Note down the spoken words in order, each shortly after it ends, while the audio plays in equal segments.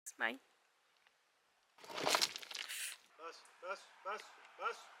Smile.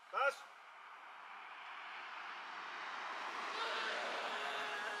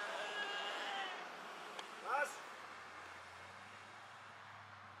 Bus.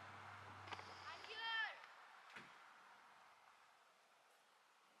 I'm here.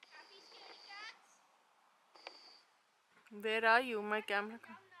 Happy scaredy cats. Where are you? My camera.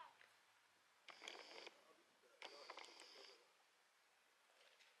 Come now.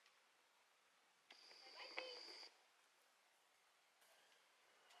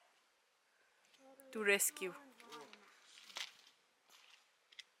 To rescue.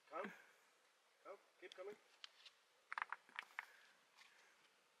 Come, keep coming.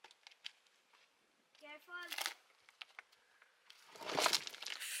 Careful.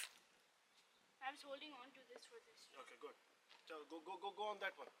 I was holding on to this for this. Okay, good. So go on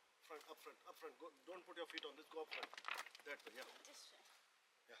that one. Up front. Go. Don't put your feet on this. Go up front. That way, yeah. This way.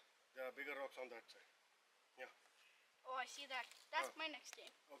 Yeah. There are bigger rocks on that side. Yeah. Oh, I see that. That's my next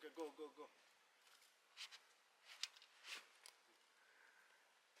aim. Okay, go.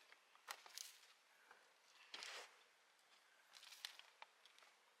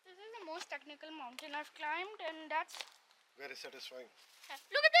 This is the most technical mountain I've climbed, and that's. Very satisfying.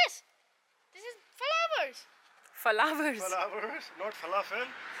 Look at this. This is flowers. Flowers. Flowers, not falafel.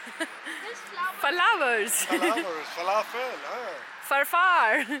 This flower. Flowers. Flowers, falafel.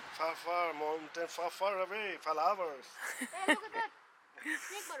 Farfar. Far mountain, far away. Flowers. Hey, look at that.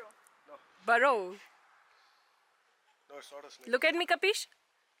 Snake burrow. Burrow. No, it's not a snake. Look at me, Kapish.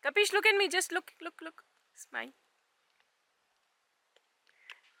 Kapish, look at me. Just look. Smile.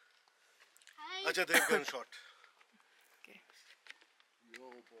 Hi. Ajay Devgan shot. Okay.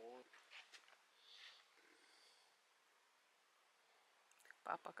 Yo, boy.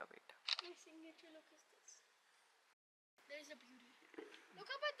 Papa ka beta. My signature look is this. There's a beauty. Look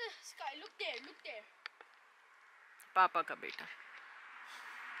up at the sky. Look there. Papa ka beta.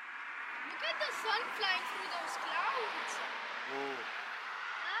 Look at the sun flying through those clouds. Oh.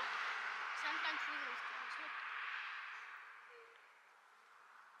 Huh? Sun flying through those clouds. Look.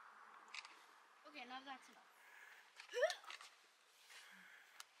 Okay, now that's enough.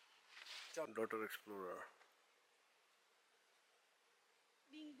 Daughter Explorer.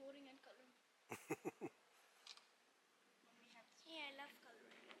 Being boring and coloring. Yeah, I love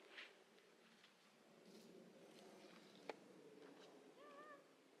coloring.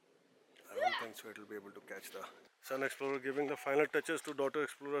 I don't think so it'll be able to catch the Sun Explorer giving the final touches to Daughter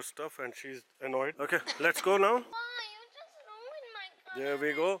Explorer stuff, and she's annoyed. Okay, let's go now. Why? You just ruined my color. There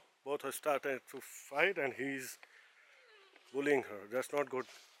we go. Both have started to fight and he's bullying her. That's not good.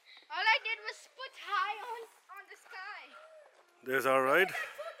 All I did was put high on the sky. There's our ride.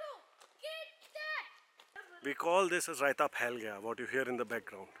 Photo! Get that! We call this as Raita Phail Gaya, what you hear in the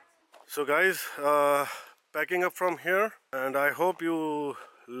background. So guys, packing up from here, and I hope you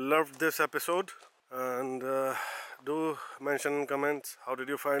loved this episode, and do mention in comments how did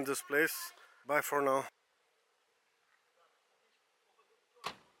you find this place. Bye for now.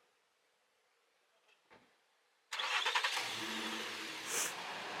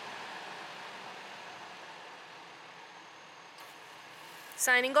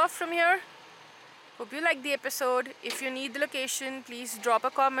 Signing off from here. Hope you liked the episode. If you need the location, please drop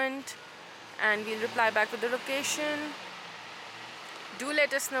a comment and we'll reply back with the location. Do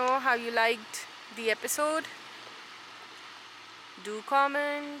let us know how you liked the episode. Do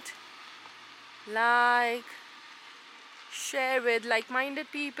comment, like, share with like-minded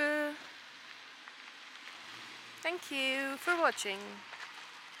people. Thank you for watching.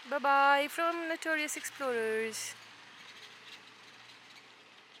 Bye-bye from Notorious Explorers.